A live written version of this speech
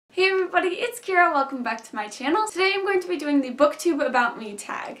Hey everybody, it's Kira. Welcome back to my channel. Today I'm going to be doing the Booktube About Me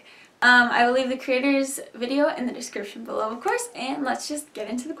tag. I will leave the creator's video in the description below, of course, and let's just get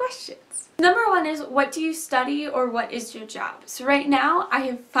into the questions. Number one is, what do you study or what is your job? So right now, I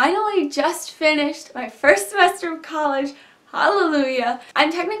have finally just finished my first semester of college. Hallelujah.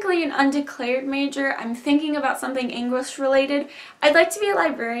 I'm technically an undeclared major. I'm thinking about something English related. I'd like to be a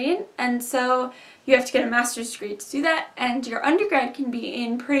librarian, and so you have to get a master's degree to do that, and your undergrad can be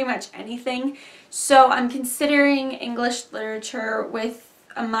in pretty much anything. So I'm considering English literature with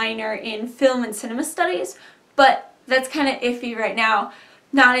a minor in film and cinema studies, but that's kind of iffy right now.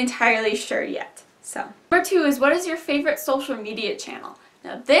 Not entirely sure yet. So number two is, what is your favorite social media channel?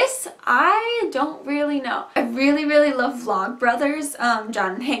 Now this, I don't really know. I really love Vlogbrothers,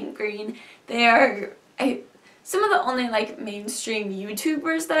 John and Hank Green. They are some of the only mainstream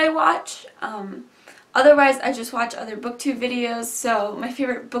YouTubers that I watch. Otherwise, I just watch other booktube videos, so my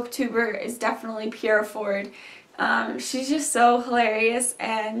favorite booktuber is definitely Pierre Ford. She's just so hilarious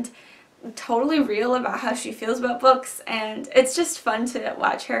and totally real about how she feels about books, and it's just fun to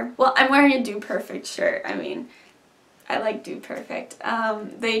watch her. Well, I'm wearing a Do Perfect shirt. I mean, I like Do Perfect.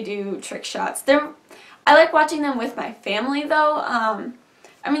 They do trick shots. I like watching them with my family though.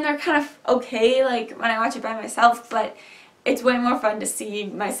 I mean, they're kind of okay when I watch it by myself, but it's way more fun to see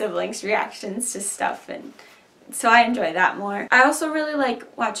my siblings' reactions to stuff, and so I enjoy that more. I also really like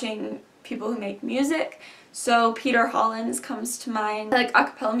watching people who make music, so Peter Hollins comes to mind. I like a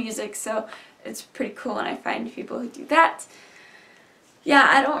cappella music, so it's pretty cool when I find people who do that. Yeah,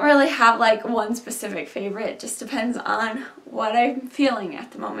 I don't really have one specific favorite. It just depends on what I'm feeling at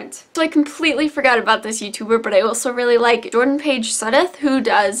the moment. So I completely forgot about this YouTuber, but I also really like Jordan Page Suddath, who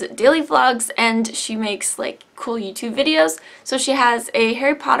does daily vlogs, and she makes cool YouTube videos. So she has a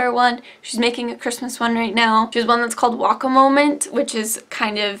Harry Potter one. She's making a Christmas one right now. She has one that's called Walk a Moment, which is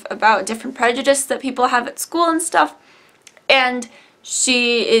kind of about different prejudice that people have at school and stuff. And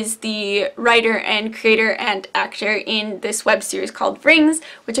she is the writer and creator and actor in this web series called Rings,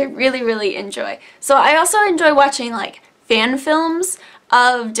 which I really enjoy. So I also enjoy watching fan films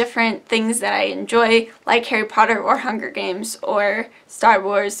of different things that I enjoy, like Harry Potter or Hunger Games or Star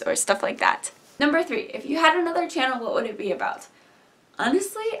Wars or stuff like that. Number three, if you had another channel, what would it be about?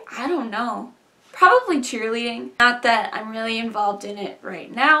 Honestly, I don't know. Probably cheerleading. Not that I'm really involved in it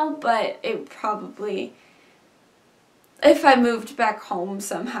right now, but it would probably, if I moved back home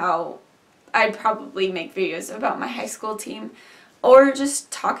somehow, I'd probably make videos about my high school team, or just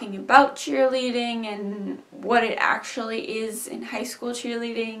talking about cheerleading and what it actually is in high school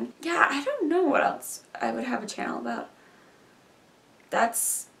cheerleading. Yeah, I don't know what else I would have a channel about.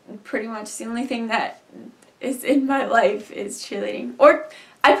 That's pretty much the only thing that is in my life is cheerleading. Or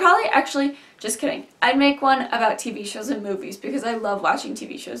I'd probably actually, just kidding, I'd make one about TV shows and movies because I love watching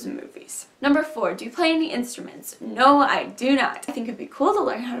TV shows and movies. Number four, do you play any instruments? No, I do not. I think it'd be cool to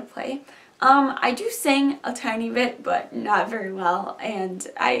learn how to play. I do sing a tiny bit, but not very well, and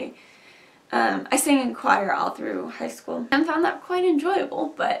I sang in choir all through high school and found that quite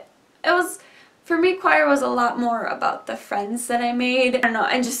enjoyable, but for me, choir was a lot more about the friends that I made, I don't know,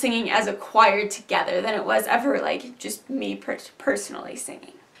 and just singing as a choir together than it was ever just me personally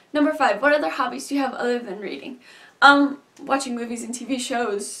singing. Number five, what other hobbies do you have other than reading? Watching movies and TV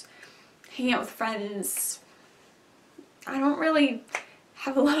shows, hanging out with friends. I don't really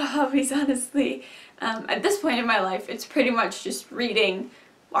have a lot of hobbies, honestly. At this point in my life, it's pretty much just reading,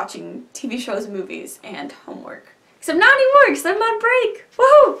 watching TV shows, movies, and homework. Except not anymore, because I'm on break!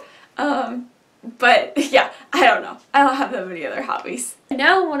 Woohoo! But yeah, I don't know. I don't have that many other hobbies. And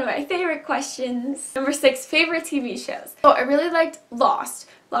now one of my favorite questions. Number six, favorite TV shows. So I really liked Lost.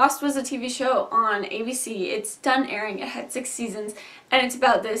 Lost was a TV show on ABC. It's done airing. It had 6 seasons, and it's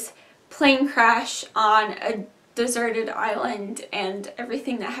about this plane crash on a deserted island and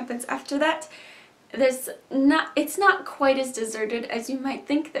everything that happens after that. It's not quite as deserted as you might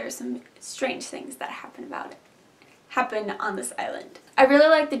think. There's some strange things that happen on this island. I really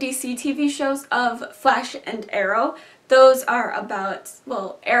like the DC TV shows of Flash and Arrow. Those are about,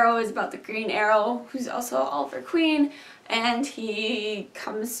 well, Arrow is about the Green Arrow, who's also Oliver Queen, and he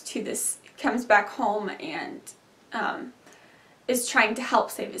comes back home and is trying to help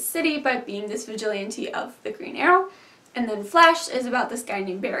save his city by being this vigilante of the Green Arrow. And then Flash is about this guy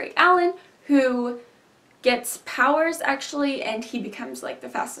named Barry Allen who gets powers actually, and he becomes the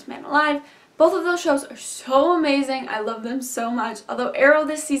fastest man alive. Both of those shows are so amazing. I love them so much. Although Arrow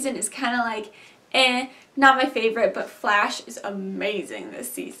this season is kind of not my favorite, but Flash is amazing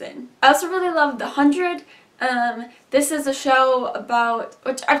this season. I also really love The 100. This is a show about,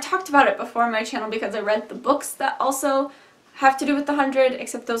 which I've talked about it before on my channel because I read the books that also have to do with the 100,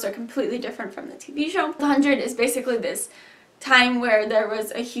 except those are completely different from the TV show. The 100 is basically this time where there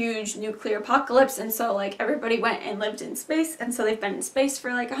was a huge nuclear apocalypse, and so like everybody went and lived in space, and so they've been in space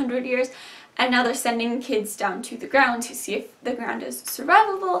for like 100 years, and now they're sending kids down to the ground to see if the ground is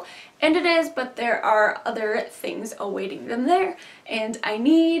survivable, and it is, but there are other things awaiting them there, and I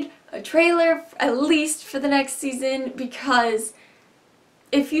need a trailer at least for the next season, because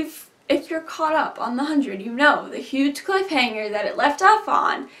if you're caught up on the 100, you know the huge cliffhanger that it left off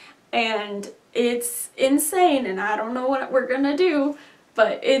on, and it's insane, and I don't know what we're gonna do,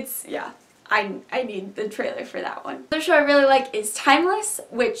 but it's, yeah, I need the trailer for that one. Another show I really like is Timeless,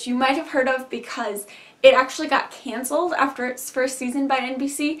 which you might have heard of because it actually got canceled after its first season by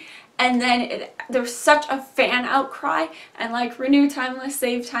NBC, and then there was such a fan outcry and like renew Timeless,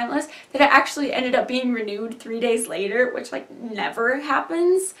 save Timeless, that it actually ended up being renewed 3 days later, which like never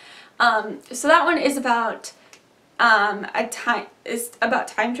happens. So that one is about time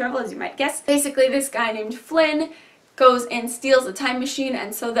travel, as you might guess. Basically, this guy named Flynn goes and steals a time machine,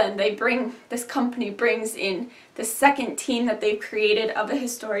 and so then this company brings in the second team that they've created of a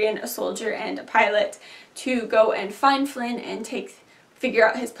historian, a soldier, and a pilot to go and find Flynn and figure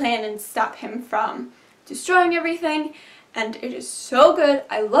out his plan and stop him from destroying everything. And it is so good.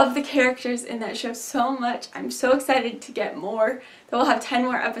 I love the characters in that show so much. I'm so excited to get more. They will have 10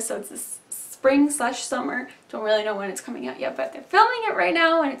 more episodes this spring/summer. Don't really know when it's coming out yet, but they're filming it right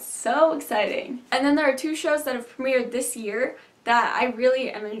now, and it's so exciting. And then there are 2 shows that have premiered this year that I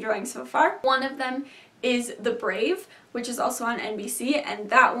really am enjoying so far. One of them is The Brave, which is also on NBC, and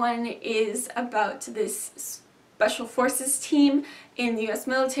that one is about this special forces team in the US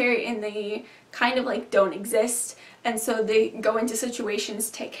military, and they kind of like don't exist, and so they go into situations,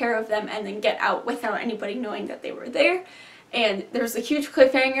 take care of them, and then get out without anybody knowing that they were there. And there's a huge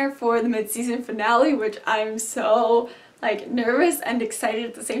cliffhanger for the mid-season finale, which I'm so like nervous and excited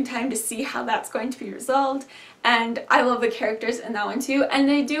at the same time to see how that's going to be resolved. And I love the characters in that one too, and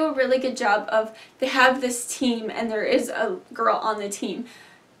they do a really good job of, they have this team and there is a girl on the team,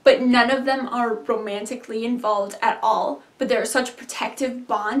 but none of them are romantically involved at all, but there is such a protective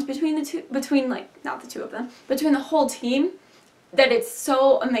bond between not the two of them, between the whole team, that it's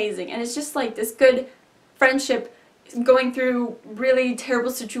so amazing. And it's just like this good friendship going through really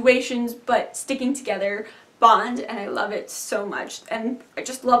terrible situations but sticking together bond, and I love it so much. And I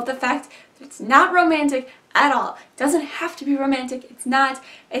just love the fact that it's not romantic at all. It doesn't have to be romantic, it's not,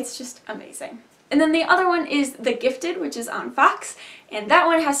 it's just amazing. And then the other one is The Gifted, which is on Fox, and that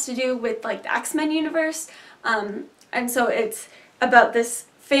one has to do with like the X-Men universe, and so it's about this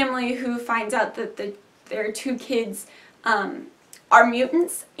family who finds out that their 2 kids are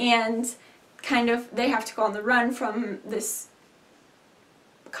mutants, and kind of they have to go on the run from this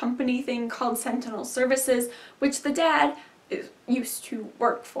company thing called Sentinel Services, which the dad used to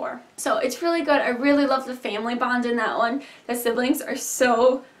work for. So it's really good. I really love the family bond in that one. The siblings are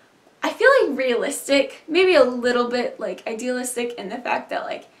so, I feel like realistic, maybe a little bit like idealistic in the fact that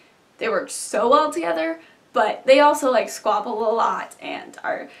like they work so well together, but they also like squabble a lot and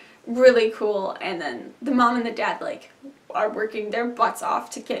are really cool. And then the mom and the dad like are working their butts off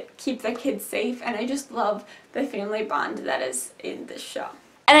to keep the kids safe, and I just love the family bond that is in this show.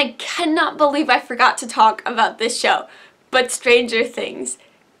 And I cannot believe I forgot to talk about this show, but Stranger Things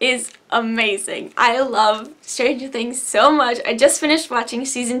is amazing. I love Stranger Things so much. I just finished watching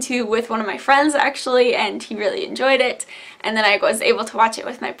season 2 with one of my friends actually, and he really enjoyed it. And then I was able to watch it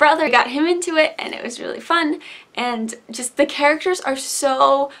with my brother. I got him into it, and it was really fun. And just the characters are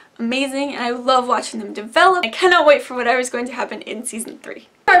so amazing, and I love watching them develop. I cannot wait for whatever is going to happen in season 3.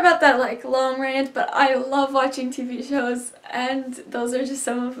 Sorry about that like long rant, but I love watching TV shows, and those are just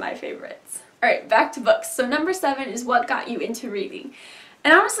some of my favorites. Alright, back to books. So number 7 is what got you into reading.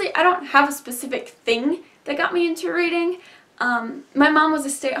 And honestly, I don't have a specific thing that got me into reading. My mom was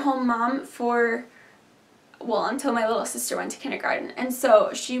a stay-at-home mom for, well, until my little sister went to kindergarten. And so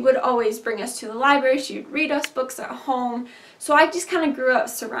she would always bring us to the library. She would read us books at home. So I just kind of grew up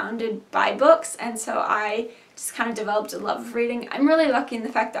surrounded by books, and so I just kind of developed a love of reading. I'm really lucky in the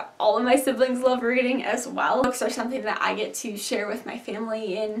fact that all of my siblings love reading as well. Books are something that I get to share with my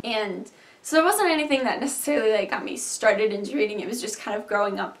family in, and so there wasn't anything that necessarily like got me started into reading. It was just kind of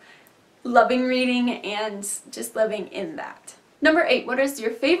growing up loving reading and just living in that. Number 8, what is your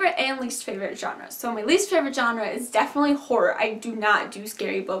favorite and least favorite genre? So my least favorite genre is definitely horror. I do not do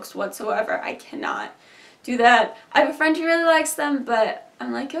scary books whatsoever. I cannot do that. I have a friend who really likes them, but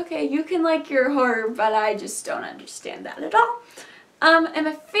I'm like, okay, you can like your horror, but I just don't understand that at all. And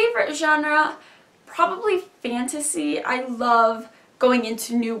my favorite genre, probably fantasy. I love going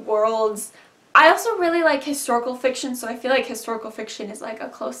into new worlds. I also really like historical fiction, so I feel like historical fiction is like a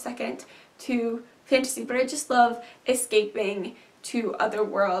close second to fantasy, but I just love escaping to other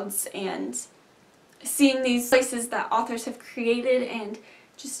worlds and seeing these places that authors have created and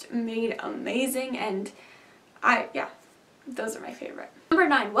just made amazing, and yeah, those are my favorite. Number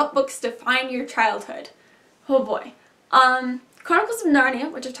 9, what books define your childhood? Oh boy. Chronicles of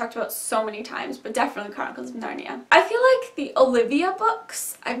Narnia, which I've talked about so many times, but definitely Chronicles of Narnia. I feel like the Olivia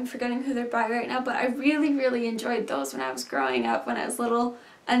books, I'm forgetting who they're by right now, but I really, really enjoyed those when I was growing up, when I was little,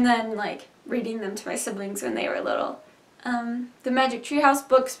 and then like reading them to my siblings when they were little. The Magic Tree House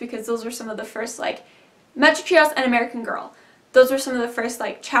books, because those were some of the first, like, Magic Tree House and American Girl. Those were some of the first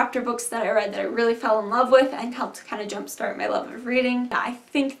like chapter books that I read that I really fell in love with and helped kind of jumpstart my love of reading. I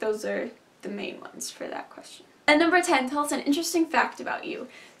think those are the main ones for that question. And number 10, tell us an interesting fact about you.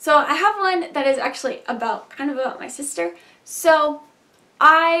 So I have one that is actually kind of about my sister. So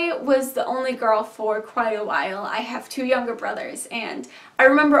I was the only girl for quite a while. I have 2 younger brothers, and I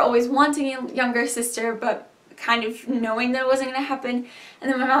remember always wanting a younger sister, but kind of knowing that it wasn't going to happen.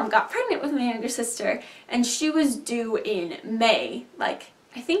 And then my mom got pregnant with my younger sister, and she was due in May. Like,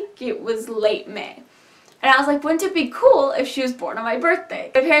 I think it was late May. And I was like, wouldn't it be cool if she was born on my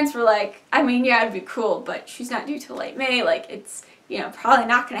birthday? My parents were like, I mean, yeah, it'd be cool, but she's not due till late May. Like, it's, you know, probably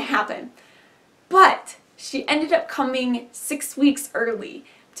not going to happen. But she ended up coming 6 weeks early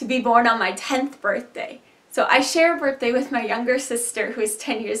to be born on my 10th birthday. So I share a birthday with my younger sister, who is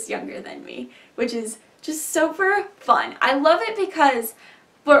 10 years younger than me, which is just super fun. I love it because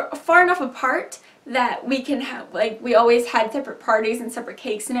we're far enough apart that we can have, like, we always had separate parties and separate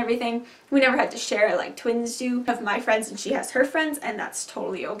cakes and everything. We never had to share like twins do. I have my friends and she has her friends, and that's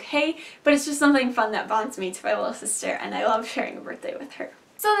totally okay. But it's just something fun that bonds me to my little sister, and I love sharing a birthday with her.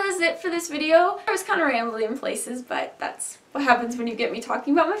 So that is it for this video. I was kind of rambling in places, but that's what happens when you get me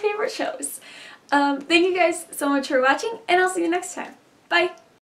talking about my favorite shows. Thank you guys so much for watching, and I'll see you next time. Bye!